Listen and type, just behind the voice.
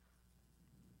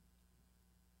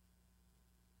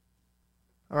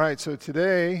All right, so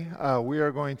today we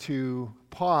are going to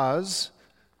pause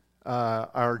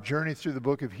our journey through the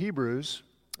book of Hebrews.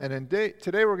 And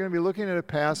today we're going to be looking at a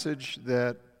passage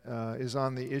that is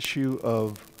on the issue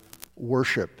of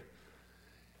worship.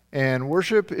 And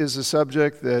worship is a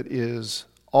subject that is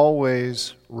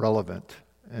always relevant.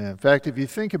 And in fact, if you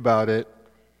think about it,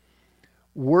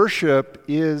 worship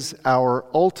is our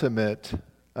ultimate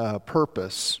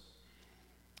purpose.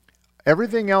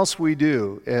 Everything else we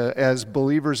do as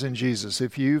believers in Jesus,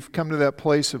 if you've come to that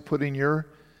place of putting your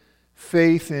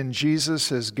faith in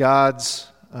Jesus as God's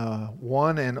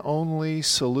one and only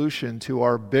solution to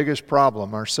our biggest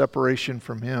problem, our separation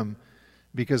from Him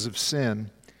because of sin,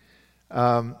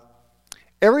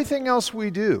 everything else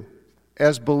we do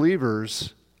as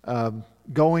believers,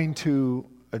 going to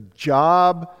a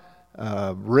job,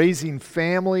 raising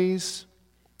families,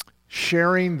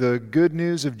 sharing the good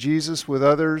news of Jesus with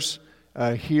others,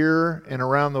 here and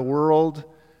around the world,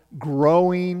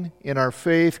 growing in our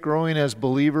faith, growing as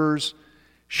believers,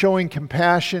 showing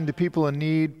compassion to people in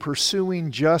need,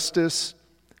 pursuing justice.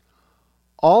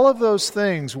 All of those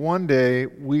things one day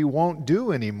we won't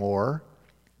do anymore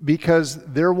because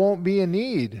there won't be a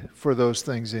need for those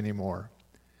things anymore.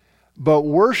 But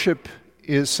worship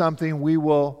is something we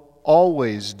will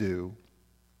always do.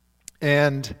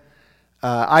 And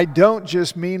I don't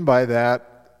just mean by that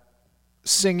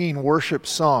singing worship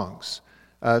songs.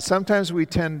 Sometimes we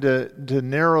tend to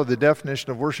narrow the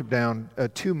definition of worship down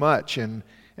too much and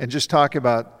just talk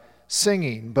about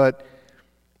singing. But,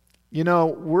 you know,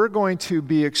 we're going to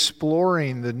be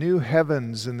exploring the new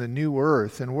heavens and the new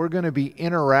earth, and we're going to be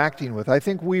interacting with. I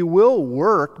think we will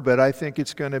work, but I think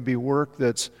it's going to be work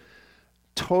that's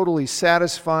totally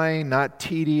satisfying, not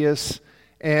tedious.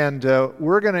 And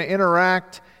we're going to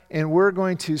interact, and we're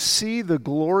going to see the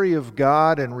glory of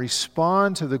God and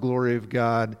respond to the glory of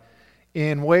God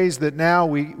in ways that now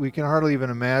we can hardly even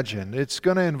imagine. It's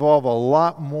going to involve a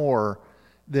lot more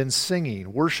than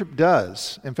singing. Worship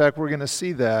does. In fact, we're going to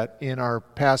see that in our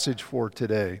passage for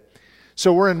today.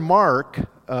 So we're in Mark,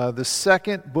 the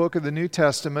second book of the New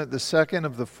Testament, the second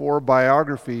of the four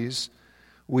biographies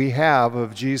we have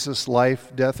of Jesus'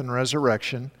 life, death, and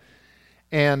resurrection.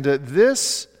 And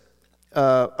this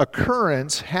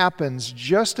occurrence happens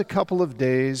just a couple of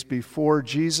days before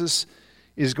Jesus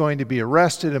is going to be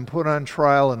arrested and put on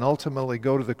trial and ultimately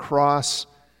go to the cross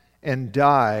and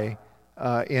die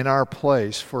in our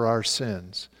place for our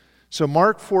sins. So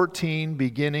Mark 14,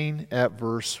 beginning at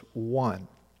verse 1.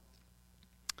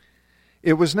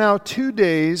 It was now 2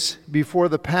 days before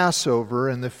the Passover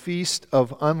and the feast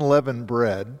of unleavened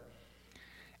bread,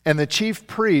 and the chief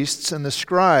priests and the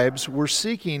scribes were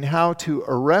seeking how to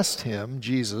arrest him,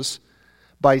 Jesus,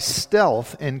 by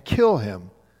stealth and kill him.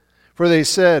 For they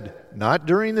said, "Not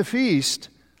during the feast,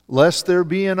 lest there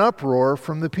be an uproar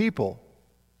from the people."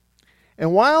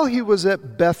 And while he was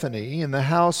at Bethany in the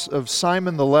house of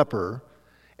Simon the leper,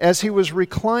 as he was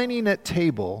reclining at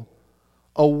table,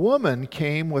 a woman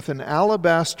came with an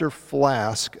alabaster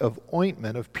flask of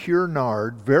ointment of pure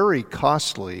nard, very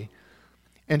costly,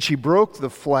 and she broke the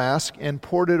flask and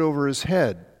poured it over his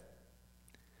head.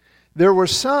 There were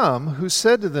some who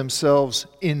said to themselves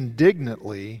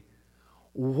indignantly,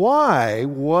 "Why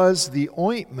was the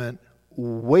ointment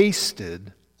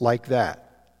wasted like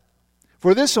that?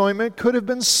 For this ointment could have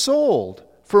been sold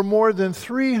for more than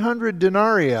 300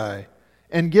 denarii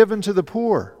and given to the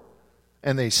poor."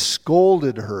 And they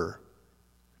scolded her.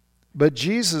 But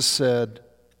Jesus said,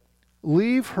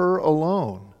 "Leave her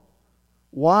alone.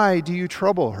 Why do you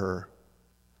trouble her?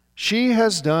 She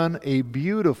has done a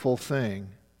beautiful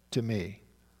thing to me.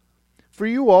 For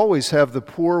you always have the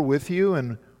poor with you,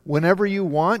 and whenever you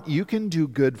want, you can do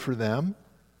good for them,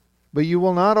 but you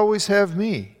will not always have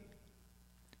me.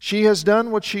 She has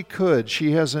done what she could.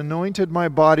 She has anointed my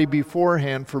body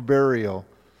beforehand for burial.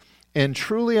 And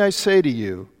truly I say to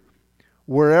you,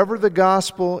 wherever the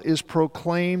gospel is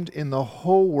proclaimed in the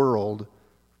whole world,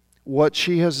 what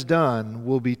she has done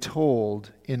will be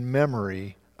told in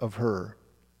memory of her."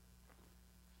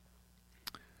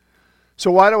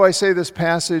 So why do I say this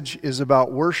passage is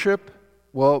about worship?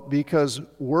 Well, because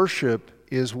worship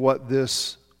is what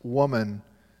this woman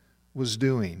was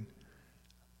doing.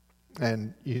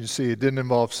 And you see, it didn't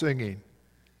involve singing.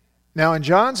 Now, in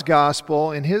John's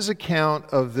gospel, in his account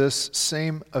of this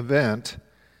same event,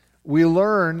 we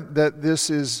learn that this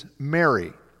is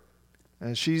Mary.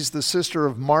 And she's the sister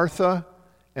of Martha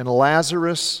and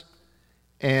Lazarus.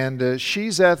 And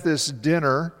she's at this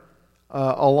dinner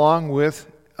along with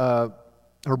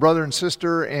her brother and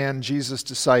sister and Jesus'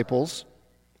 disciples.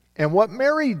 And what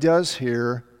Mary does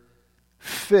here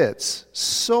fits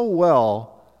so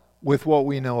well with what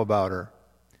we know about her.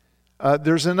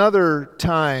 There's another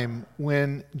time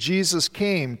when Jesus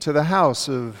came to the house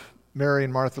of Mary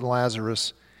and Martha and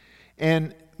Lazarus,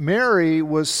 and Mary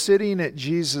was sitting at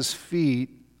Jesus' feet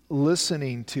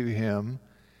listening to him,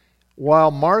 while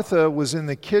Martha was in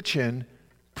the kitchen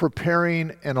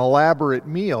preparing an elaborate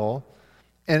meal,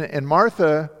 and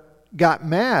Martha got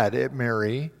mad at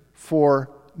Mary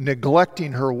for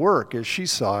neglecting her work as she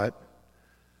saw it,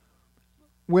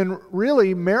 when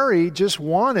really Mary just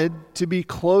wanted to be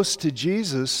close to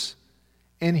Jesus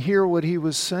and hear what he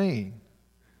was saying.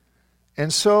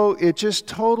 And so it just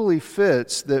totally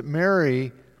fits that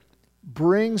Mary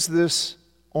brings this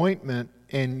ointment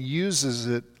and uses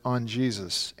it on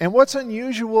Jesus. And what's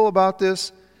unusual about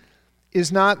this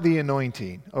is not the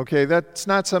anointing, okay? That's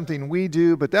not something we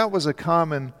do, but that was a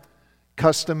common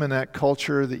custom in that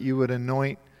culture, that you would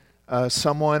anoint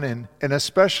someone, and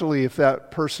especially if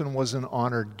that person was an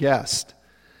honored guest.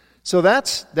 So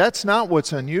that's not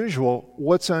what's unusual.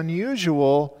 What's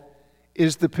unusual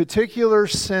is the particular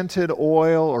scented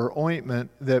oil or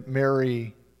ointment that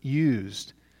Mary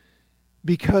used,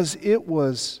 because it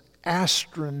was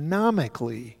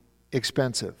astronomically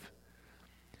expensive.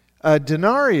 A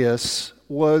denarius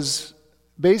was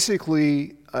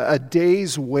basically a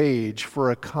day's wage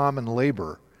for a common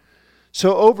labor.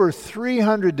 So over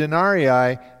 300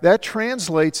 denarii, that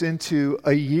translates into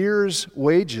a year's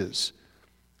wages.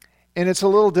 And it's a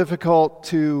little difficult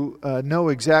to know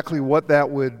exactly what that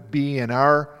would be in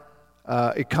our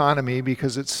economy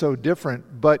because it's so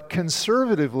different. But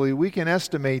conservatively, we can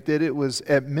estimate that it was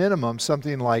at minimum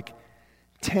something like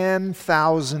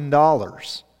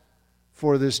 $10,000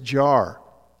 for this jar,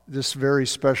 this very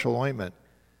special ointment.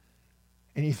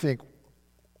 And you think,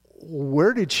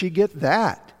 where did she get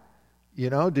that? You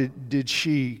know, did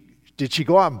she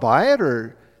go out and buy it,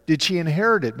 or did she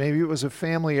inherit it? Maybe it was a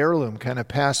family heirloom kind of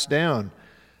passed down,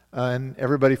 and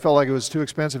everybody felt like it was too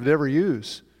expensive to ever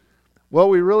use. Well,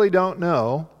 we really don't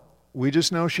know. We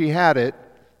just know she had it,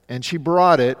 and she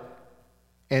brought it,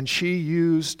 and she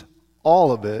used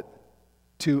all of it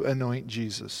to anoint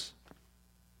Jesus.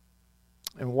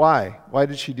 And why? Why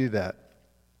did she do that?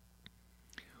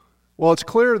 Well, it's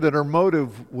clear that her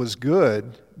motive was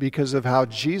good because of how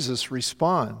Jesus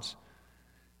responds.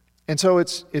 And so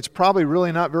it's probably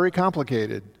really not very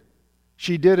complicated.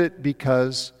 She did it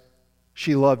because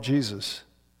she loved Jesus.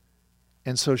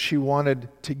 And so she wanted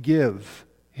to give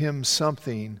him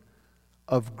something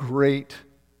of great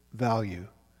value.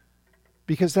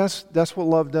 Because that's what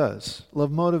love does.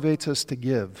 Love motivates us to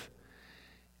give.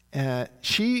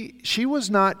 She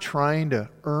was not trying to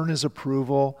earn his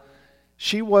approval.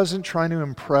 She wasn't trying to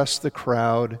impress the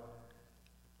crowd.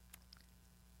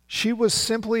 She was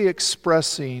simply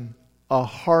expressing a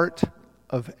heart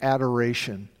of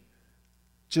adoration,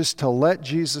 just to let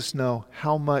Jesus know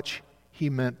how much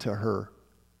he meant to her.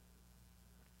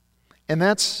 And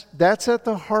that's at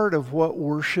the heart of what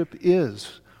worship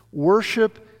is.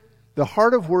 Worship, the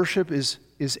heart of worship is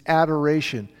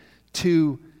adoration.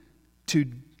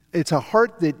 It's a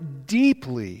heart that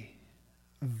deeply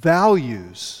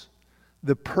values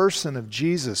the person of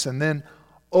Jesus and then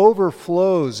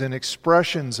overflows in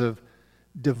expressions of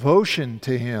devotion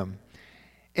to him.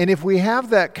 And if we have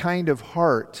that kind of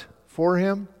heart for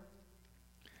him,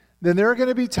 then there are going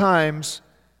to be times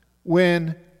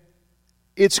when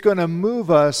it's going to move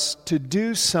us to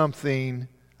do something,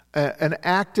 an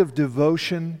act of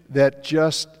devotion that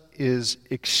just is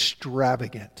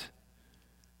extravagant.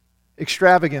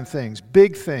 Extravagant things,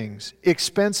 big things,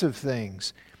 expensive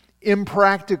things,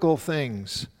 impractical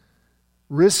things,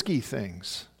 risky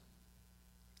things.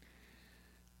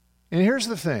 And here's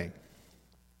the thing.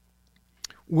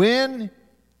 When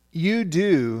you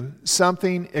do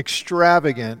something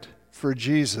extravagant for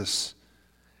Jesus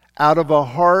out of a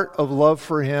heart of love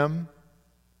for him,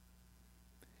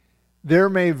 there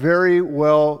may very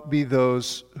well be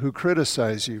those who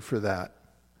criticize you for that.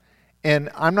 And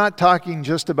I'm not talking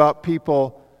just about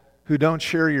people who don't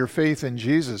share your faith in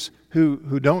Jesus,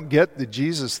 who don't get the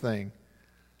Jesus thing.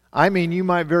 I mean, you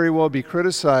might very well be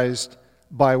criticized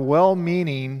by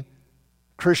well-meaning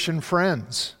Christian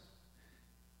friends,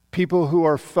 people who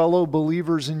are fellow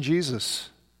believers in Jesus.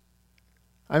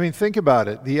 I mean, think about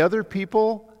it. The other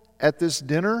people at this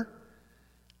dinner,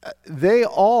 they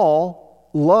all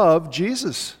love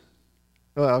Jesus.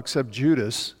 Well, except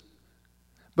Judas.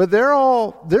 But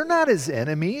they're not his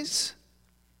enemies.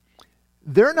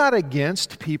 They're not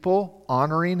against people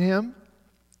honoring him,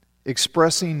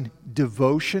 expressing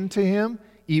devotion to him,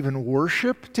 even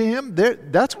worship to him.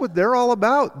 That's what they're all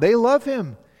about. They love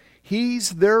him.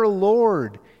 He's their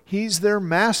Lord. He's their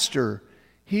master.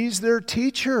 He's their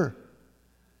teacher.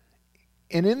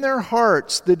 And in their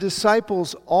hearts, the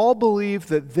disciples all believed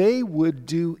that they would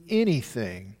do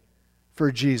anything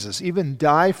for Jesus, even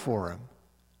die for him.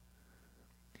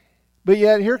 But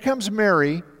yet here comes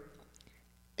Mary,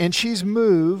 and she's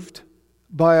moved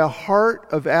by a heart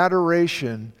of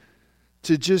adoration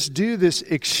to just do this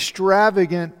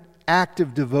extravagant act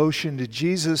of devotion to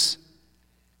Jesus,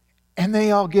 and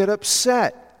they all get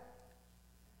upset.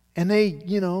 And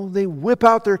they whip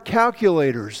out their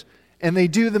calculators and they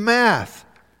do the math.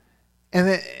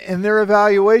 And their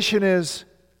evaluation is,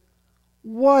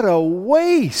 what a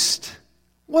waste.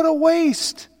 What a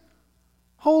waste.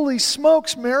 Holy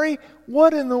smokes, Mary,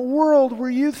 what in the world were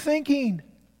you thinking?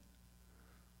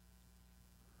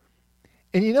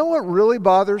 And you know what really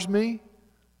bothers me?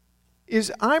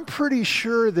 Is I'm pretty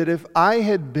sure that if I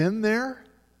had been there,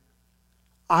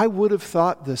 I would have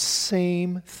thought the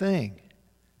same thing.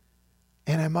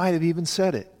 And I might have even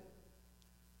said it.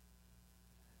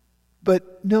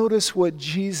 But notice what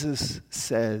Jesus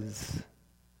says.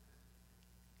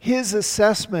 His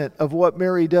assessment of what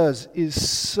Mary does is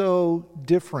so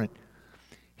different.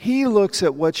 He looks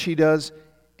at what she does,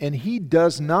 and he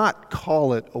does not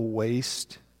call it a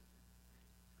waste.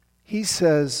 He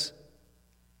says,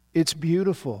 it's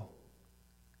beautiful.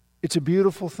 It's a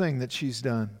beautiful thing that she's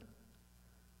done.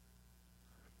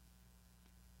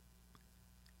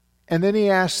 And then he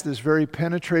asks this very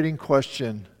penetrating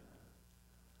question,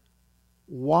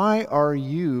 why are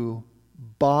you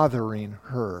bothering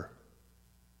her?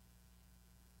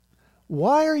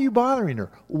 Why are you bothering her?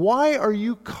 Why are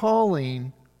you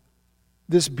calling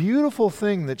this beautiful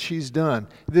thing that she's done,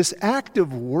 this act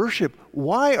of worship,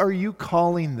 why are you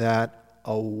calling that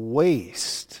a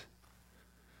waste?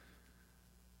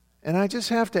 And I just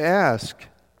have to ask,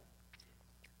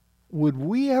 would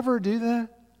we ever do that?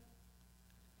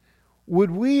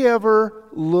 Would we ever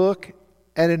look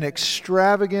at an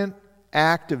extravagant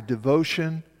act of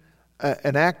devotion,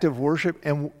 an act of worship,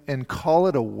 and call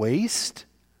it a waste?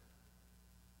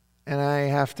 And I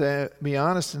have to be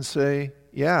honest and say,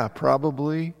 yeah,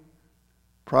 probably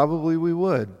we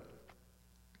would.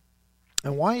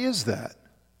 And why is that?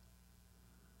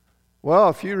 Well,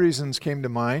 a few reasons came to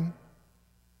mind.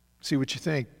 See what you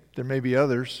think. There may be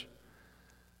others.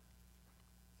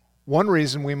 One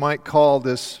reason we might call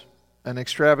this an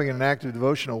extravagant act of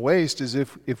devotional waste is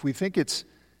if we think it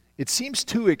seems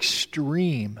too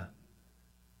extreme.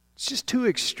 It's just too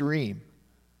extreme.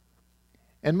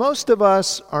 And most of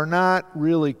us are not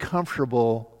really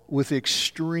comfortable with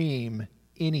extreme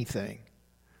anything.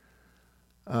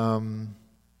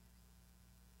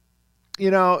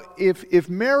 If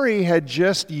Mary had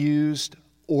just used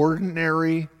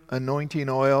ordinary anointing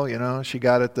oil, she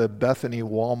got at the Bethany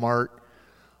Walmart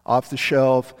off the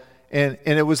shelf, and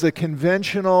it was the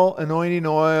conventional anointing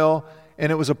oil,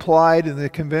 and it was applied in the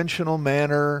conventional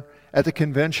manner at the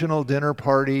conventional dinner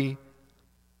party,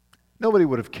 nobody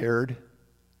would have cared.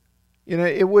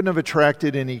 It wouldn't have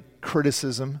attracted any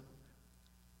criticism.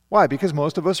 Why? Because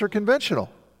most of us are conventional.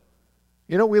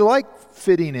 We like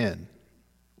fitting in.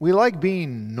 We like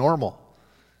being normal.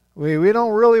 We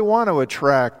don't really want to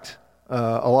attract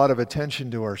a lot of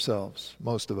attention to ourselves,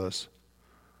 most of us.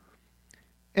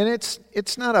 And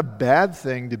it's not a bad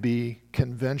thing to be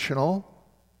conventional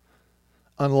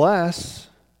unless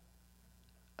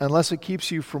it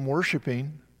keeps you from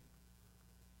worshiping,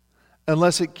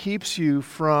 unless it keeps you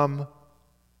from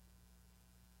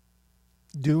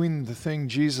doing the thing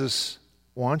Jesus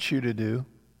wants you to do.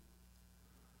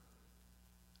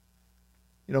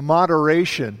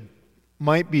 Moderation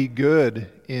might be good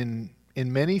in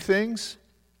many things,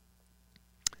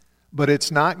 but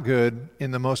it's not good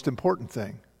in the most important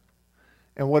thing.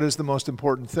 And what is the most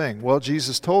important thing? Well,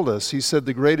 Jesus told us. He said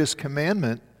the greatest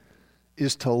commandment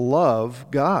is to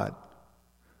love God.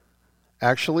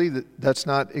 Actually, that's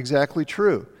not exactly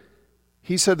true.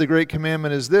 He said the great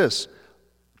commandment is this: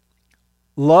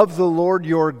 love the Lord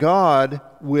your God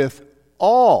with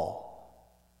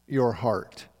all your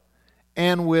heart,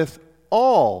 and with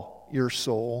all your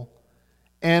soul,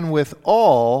 and with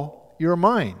all your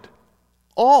mind.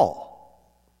 All.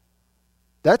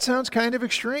 That sounds kind of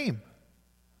extreme.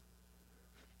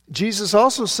 Jesus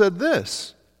also said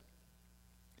this: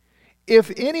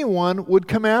 if anyone would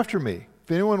come after me,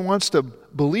 if anyone wants to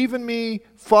believe in me,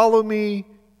 follow me,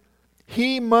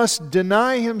 he must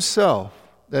deny himself,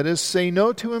 that is, say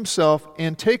no to himself,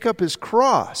 and take up his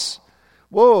cross.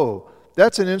 Whoa,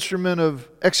 that's an instrument of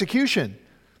execution.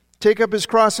 Take up his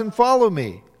cross and follow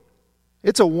me.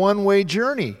 It's a one-way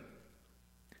journey.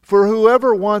 For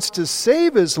whoever wants to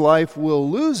save his life will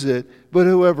lose it, but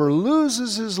whoever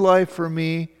loses his life for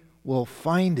me will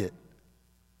find it.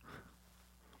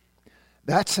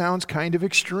 That sounds kind of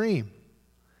extreme.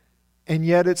 And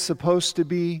yet it's supposed to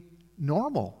be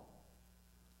normal.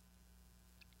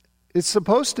 It's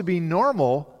supposed to be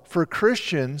normal for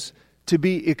Christians to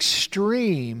be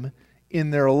extreme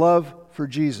in their love for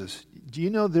Jesus. Do you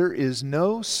know there is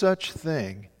no such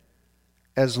thing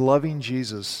as loving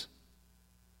Jesus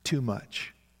too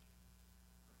much?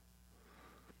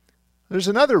 There's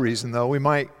another reason, though, we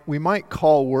might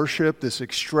call worship, this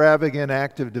extravagant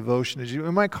act of devotion,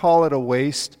 we might call it a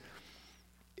waste,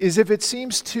 is if it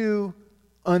seems too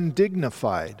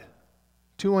undignified.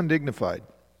 Too undignified.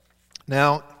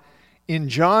 Now, in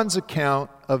John's account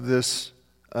of this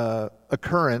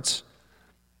occurrence,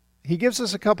 he gives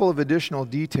us a couple of additional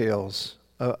details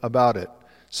about it.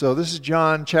 So this is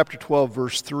John chapter 12,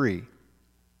 verse 3.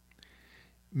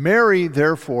 Mary,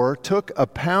 therefore, took a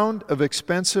pound of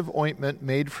expensive ointment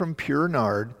made from pure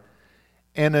nard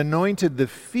and anointed the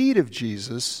feet of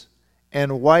Jesus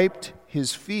and wiped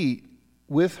his feet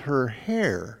with her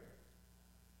hair.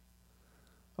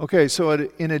 Okay, so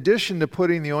in addition to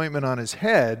putting the ointment on his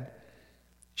head,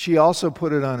 she also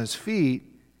put it on his feet,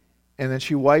 and then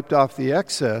she wiped off the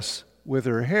excess with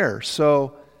her hair.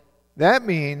 So that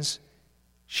means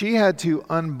she had to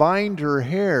unbind her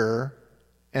hair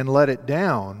and let it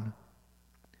down,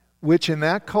 which in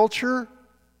that culture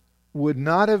would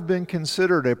not have been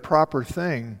considered a proper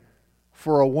thing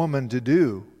for a woman to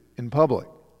do in public.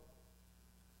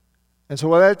 And so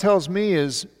what that tells me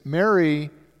is Mary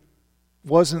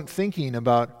wasn't thinking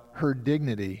about her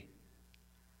dignity.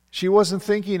 She wasn't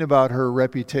thinking about her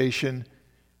reputation.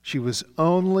 She was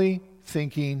only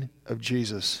thinking of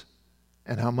Jesus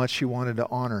and how much she wanted to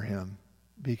honor him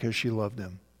because she loved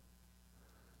him.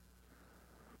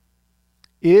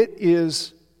 It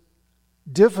is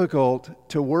difficult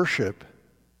to worship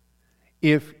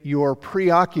if you're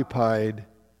preoccupied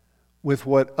with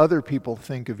what other people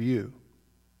think of you.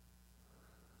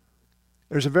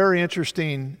 There's a very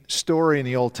interesting story in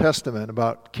the Old Testament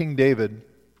about King David.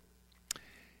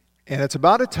 And it's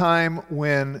about a time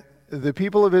when the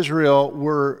people of Israel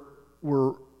were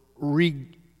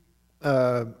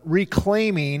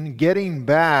reclaiming, getting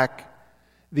back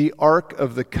the Ark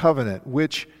of the Covenant,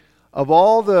 which of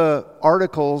all the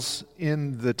articles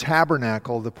in the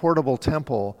tabernacle, the portable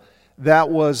temple, that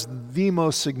was the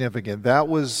most significant. That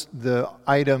was the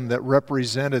item that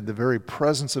represented the very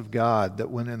presence of God that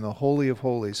went in the Holy of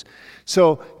Holies.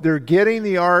 So they're getting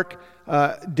the ark.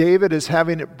 David is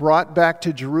having it brought back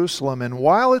to Jerusalem. And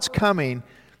while it's coming,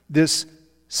 this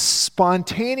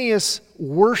spontaneous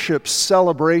worship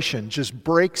celebration just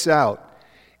breaks out.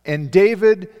 And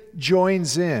David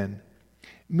joins in.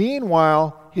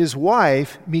 Meanwhile, his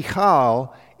wife,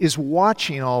 Michal, is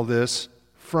watching all this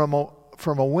from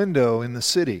a window in the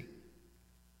city.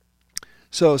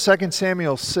 So 2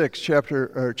 Samuel 6,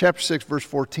 chapter 6, verse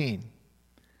 14.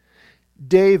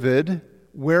 David,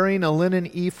 wearing a linen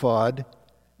ephod,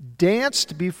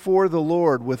 danced before the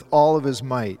Lord with all of his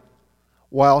might,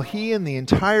 while he and the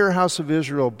entire house of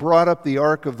Israel brought up the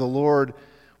ark of the Lord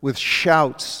with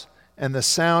shouts and the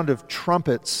sound of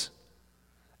trumpets.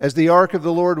 As the ark of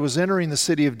the Lord was entering the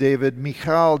city of David,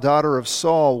 Michal, daughter of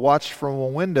Saul, watched from a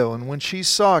window, and when she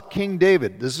saw King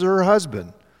David, this is her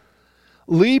husband,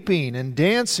 leaping and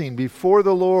dancing before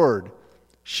the Lord,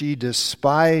 she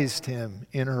despised him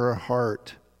in her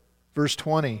heart. Verse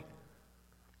 20.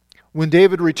 When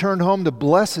David returned home to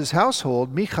bless his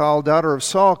household, Michal, daughter of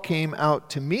Saul, came out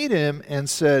to meet him and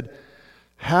said,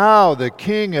 "How the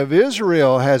king of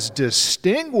Israel has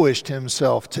distinguished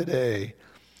himself today,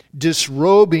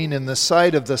 disrobing in the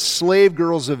sight of the slave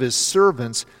girls of his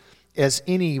servants as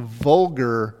any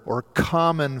vulgar or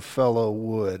common fellow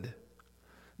would."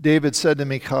 David said to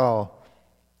Michal,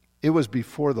 "It was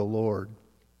before the Lord."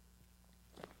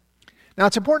 Now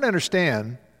it's important to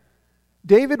understand,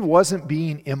 David wasn't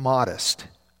being immodest.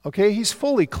 Okay, he's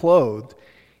fully clothed.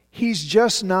 He's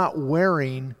just not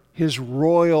wearing his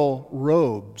royal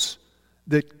robes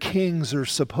that kings are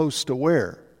supposed to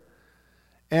wear.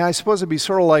 And I suppose it'd be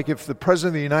sort of like if the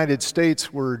President of the United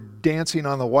States were dancing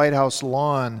on the White House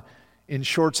lawn in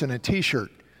shorts and a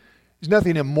t-shirt. There's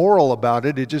nothing immoral about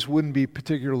it. It just wouldn't be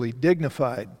particularly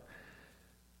dignified.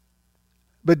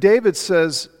 But David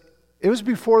says, it was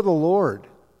before the Lord.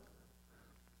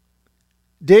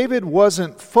 David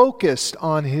wasn't focused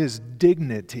on his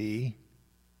dignity.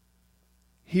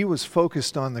 He was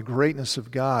focused on the greatness of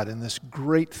God and this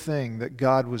great thing that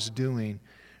God was doing,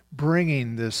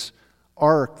 bringing this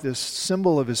ark, this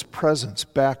symbol of his presence,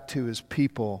 back to his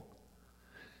people.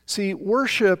 See,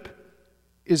 worship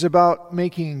is about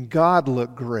making God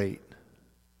look great.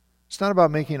 It's not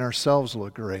about making ourselves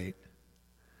look great.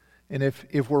 And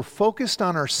if we're focused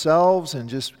on ourselves and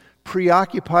just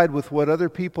preoccupied with what other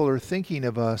people are thinking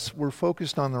of us, we're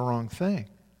focused on the wrong thing.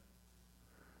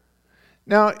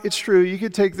 Now, it's true, you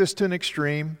could take this to an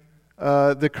extreme.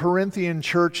 The Corinthian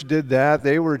church did that.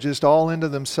 They were just all into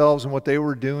themselves and what they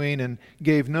were doing and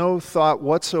gave no thought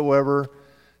whatsoever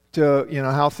to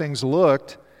how things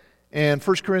looked. And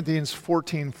 1 Corinthians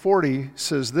 14:40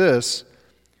 says this,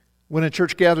 when a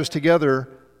church gathers together,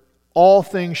 all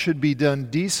things should be done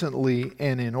decently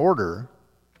and in order.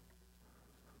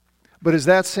 But is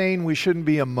that saying we shouldn't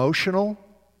be emotional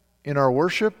in our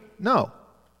worship? No.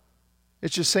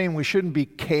 It's just saying we shouldn't be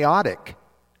chaotic.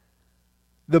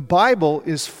 The Bible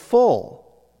is full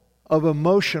of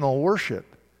emotional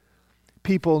worship.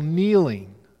 People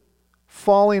kneeling,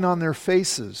 falling on their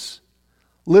faces,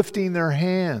 lifting their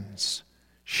hands,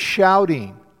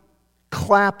 shouting,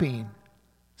 clapping,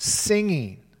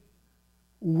 singing,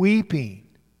 weeping,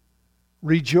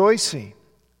 rejoicing.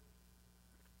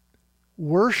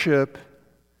 Worship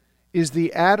is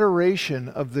the adoration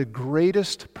of the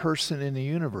greatest person in the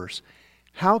universe.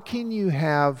 How can you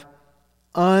have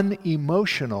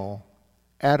unemotional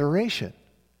adoration?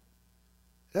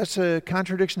 That's a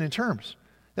contradiction in terms.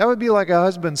 That would be like a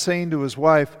husband saying to his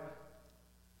wife,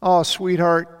 "Oh,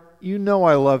 sweetheart, you know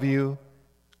I love you.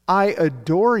 I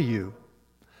adore you.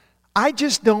 I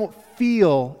just don't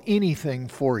feel anything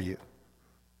for you."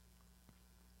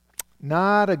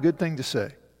 Not a good thing to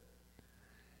say.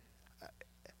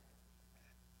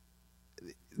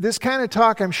 This kind of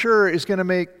talk, I'm sure, is going to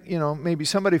make, maybe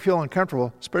somebody feel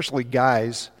uncomfortable, especially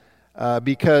guys,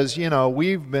 because,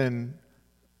 we've been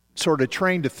sort of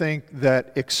trained to think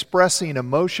that expressing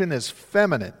emotion is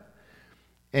feminine.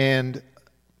 And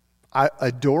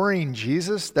adoring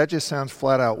Jesus, that just sounds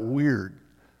flat out weird.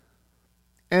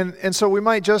 And so we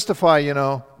might justify,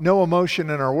 no emotion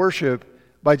in our worship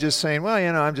by just saying, well,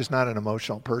 I'm just not an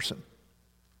emotional person.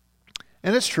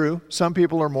 And it's true. Some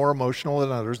people are more emotional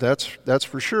than others. That's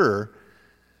for sure.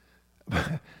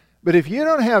 But if you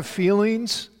don't have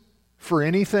feelings for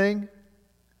anything,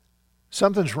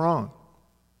 something's wrong.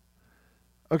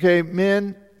 Okay,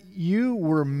 men, you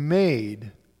were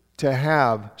made to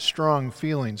have strong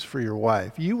feelings for your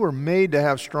wife. You were made to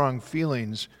have strong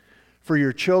feelings for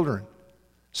your children.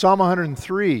 Psalm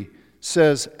 103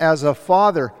 says, as a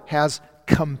father has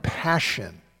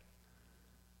compassion.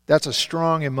 That's a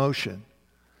strong emotion.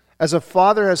 As a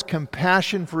father has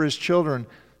compassion for his children,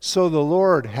 so the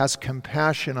Lord has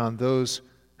compassion on those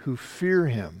who fear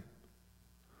him.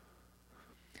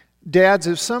 Dads,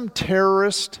 if some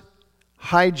terrorist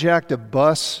hijacked a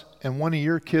bus and one of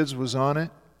your kids was on it,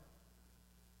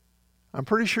 I'm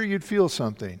pretty sure you'd feel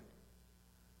something.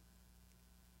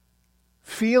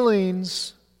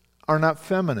 Feelings are not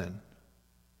feminine.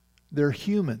 They're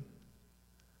human.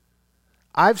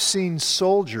 I've seen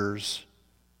soldiers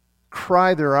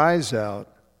cry their eyes out,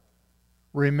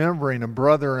 remembering a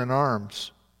brother in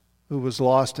arms who was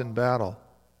lost in battle.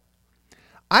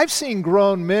 I've seen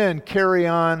grown men carry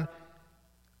on.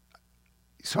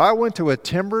 So I went to a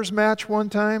Timbers match one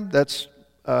time. That's,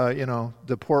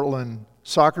 the Portland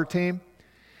soccer team.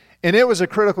 And it was a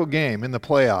critical game in the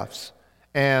playoffs.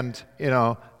 And,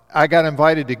 I got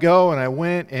invited to go, and I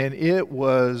went, and it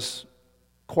was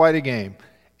quite a game.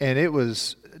 And it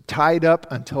was tied up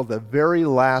until the very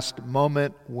last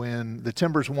moment when the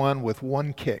Timbers won with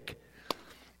one kick.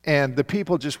 And the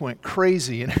people just went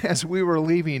crazy. And as we were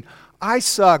leaving, I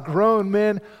saw grown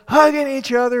men hugging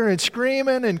each other and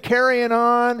screaming and carrying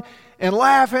on and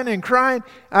laughing and crying.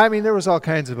 I mean, there was all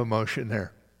kinds of emotion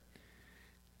there.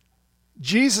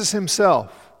 Jesus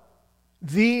himself,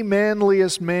 the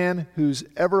manliest man who's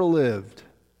ever lived,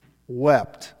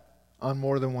 wept on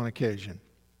more than one occasion.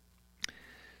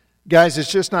 Guys,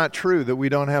 it's just not true that we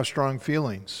don't have strong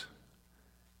feelings.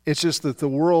 It's just that the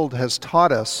world has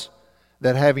taught us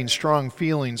that having strong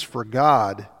feelings for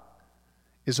God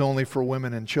is only for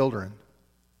women and children.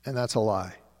 And that's a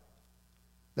lie.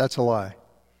 That's a lie.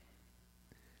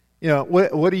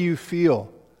 What do you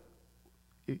feel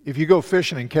if you go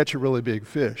fishing and catch a really big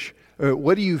fish?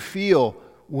 What do you feel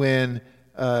when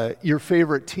your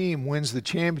favorite team wins the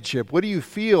championship? What do you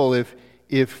feel if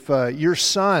your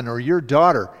son or your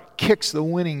daughter kicks the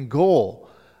winning goal?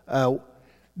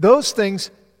 Those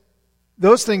things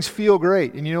feel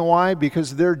great. And you know why?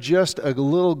 Because they're just a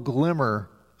little glimmer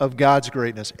of God's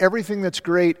greatness. Everything that's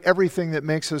great, everything that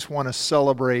makes us want to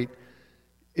celebrate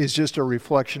is just a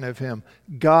reflection of Him.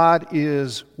 God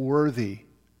is worthy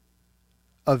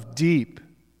of deep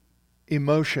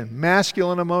emotion,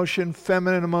 masculine emotion,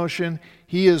 feminine emotion.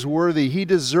 He is worthy. He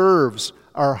deserves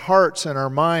our hearts and our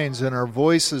minds and our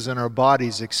voices and our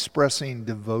bodies expressing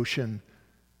devotion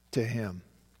to Him.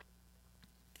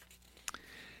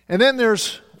 And then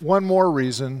there's one more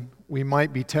reason we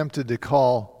might be tempted to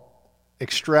call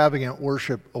extravagant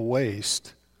worship a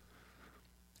waste.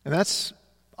 And that's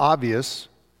obvious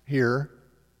here.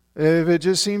 If it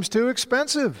just seems too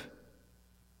expensive.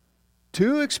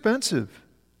 Too expensive.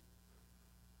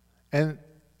 And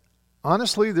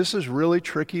honestly, this is really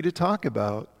tricky to talk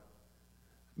about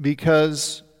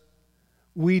because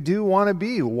we do want to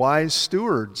be wise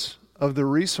stewards of the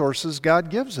resources God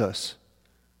gives us.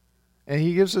 And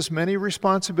He gives us many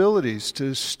responsibilities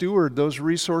to steward those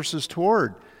resources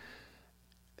toward.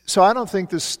 So I don't think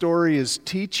this story is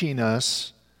teaching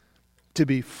us to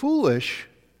be foolish.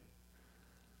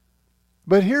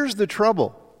 But here's the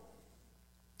trouble.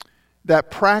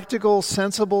 That practical,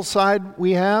 sensible side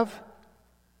we have,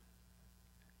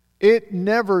 it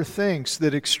never thinks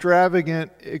that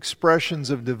extravagant expressions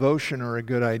of devotion are a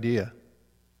good idea.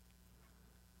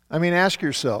 I mean, ask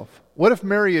yourself, what if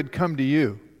Mary had come to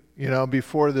you,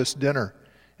 before this dinner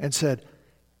and said,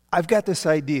 I've got this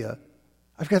idea.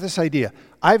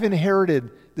 I've inherited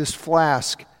this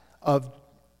flask of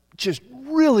just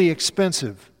really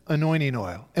expensive anointing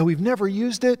oil, and we've never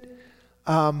used it.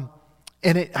 And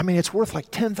it's worth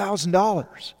like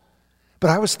 $10,000. But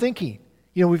I was thinking,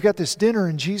 we've got this dinner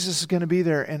and Jesus is going to be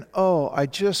there, and I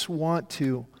just want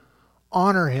to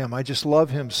honor Him. I just love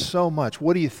Him so much.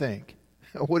 What do you think?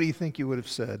 What do you think you would have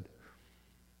said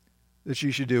that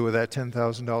you should do with that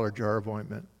 $10,000 jar of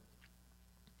ointment?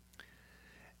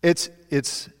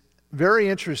 It's very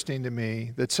interesting to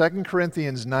me that 2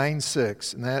 Corinthians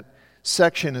 9:6, and that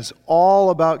section is all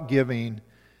about giving,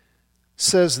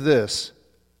 says this,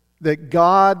 that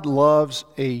God loves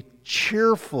a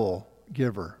cheerful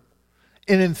giver,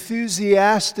 an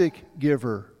enthusiastic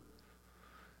giver.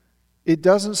 It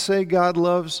doesn't say God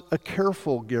loves a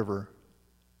careful giver.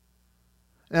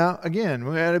 Now, again,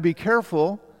 we got to be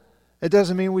careful. It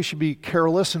doesn't mean we should be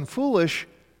careless and foolish.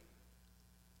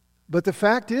 But the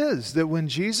fact is that when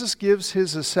Jesus gives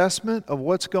His assessment of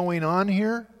what's going on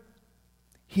here,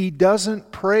 He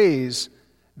doesn't praise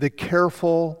the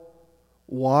careful,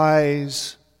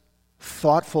 wise,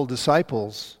 thoughtful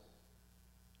disciples.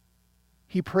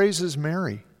 He praises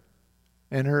Mary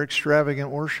and her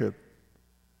extravagant worship.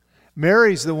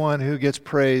 Mary's the one who gets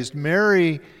praised.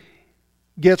 Mary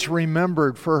gets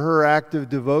remembered for her act of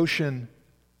devotion.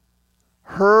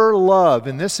 Her love,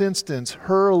 in this instance,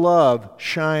 her love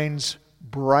shines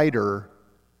brighter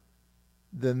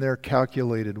than their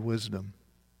calculated wisdom.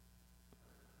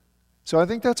 So I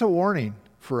think that's a warning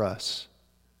for us.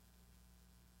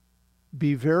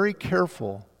 Be very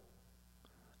careful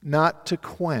not to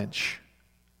quench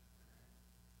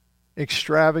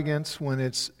extravagance when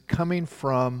it's coming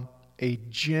from a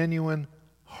genuine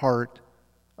heart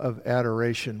of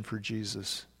adoration for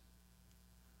Jesus.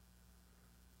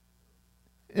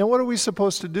 And what are we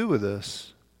supposed to do with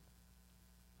this?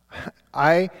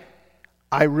 I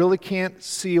really can't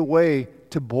see a way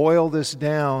to boil this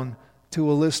down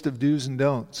to a list of do's and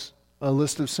don'ts, a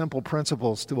list of simple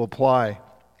principles to apply.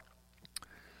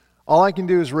 All I can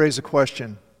do is raise a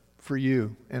question for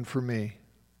you and for me.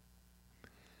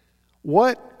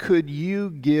 What could you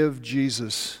give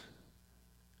Jesus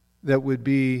that would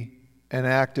be an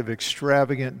act of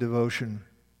extravagant devotion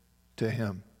to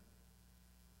Him?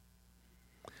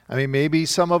 I mean, maybe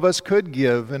some of us could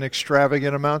give an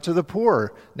extravagant amount to the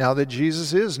poor now that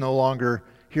Jesus is no longer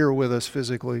here with us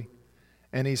physically.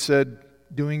 And He said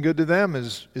doing good to them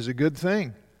is a good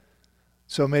thing.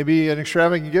 So maybe an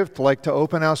extravagant gift like to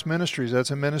Open House Ministries.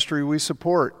 That's a ministry we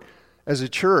support as a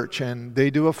church, and they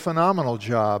do a phenomenal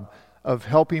job of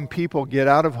helping people get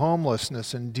out of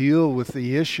homelessness and deal with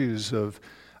the issues of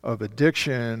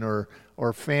addiction or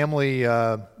family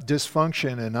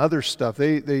dysfunction and other stuff.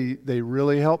 They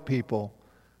really help people.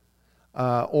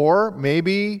 Or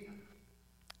maybe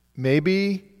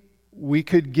we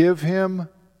could give Him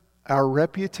our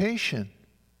reputation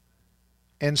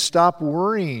and stop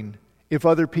worrying if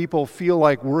other people feel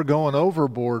like we're going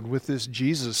overboard with this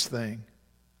Jesus thing.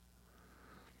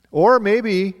 Or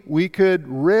maybe we could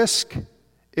risk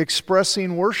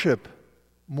expressing worship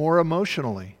more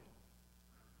emotionally.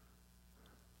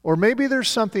 Or maybe there's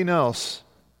something else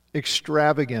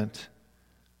extravagant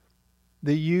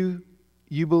that you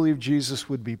believe Jesus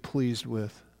would be pleased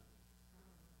with.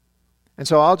 And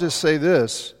so I'll just say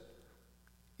this.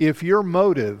 If your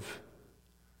motive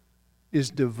is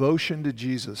devotion to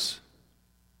Jesus,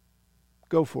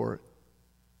 go for it.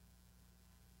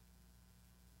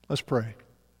 Let's pray.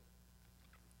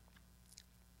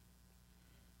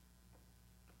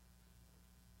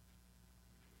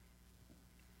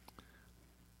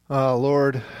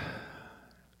 Lord,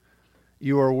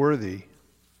 You are worthy.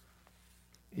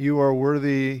 You are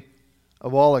worthy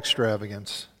of all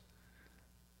extravagance.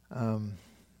 And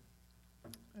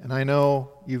I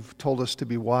know you've told us to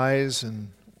be wise,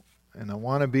 and I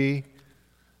want to be,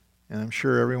 and I'm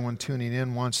sure everyone tuning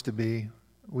in wants to be.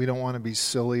 We don't want to be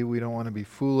silly. We don't want to be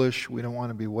foolish. We don't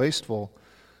want to be wasteful.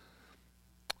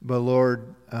 But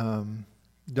Lord,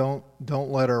 don't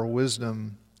let our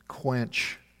wisdom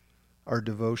quench our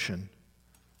devotion.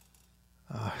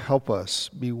 Help us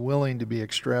be willing to be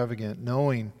extravagant,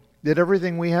 knowing that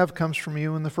everything we have comes from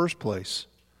you in the first place.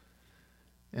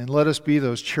 And let us be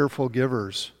those cheerful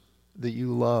givers that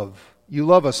you love. You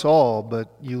love us all,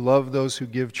 but you love those who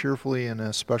give cheerfully in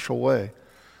a special way.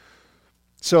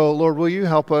 So, Lord, will you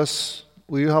help us?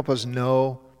 Will you help us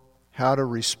know how to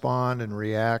respond and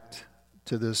react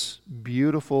to this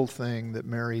beautiful thing that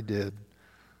Mary did?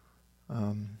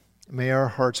 May our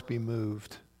hearts be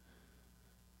moved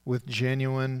with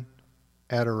genuine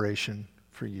adoration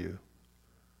for you.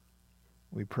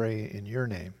 We pray in your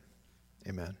name.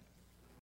 Amen.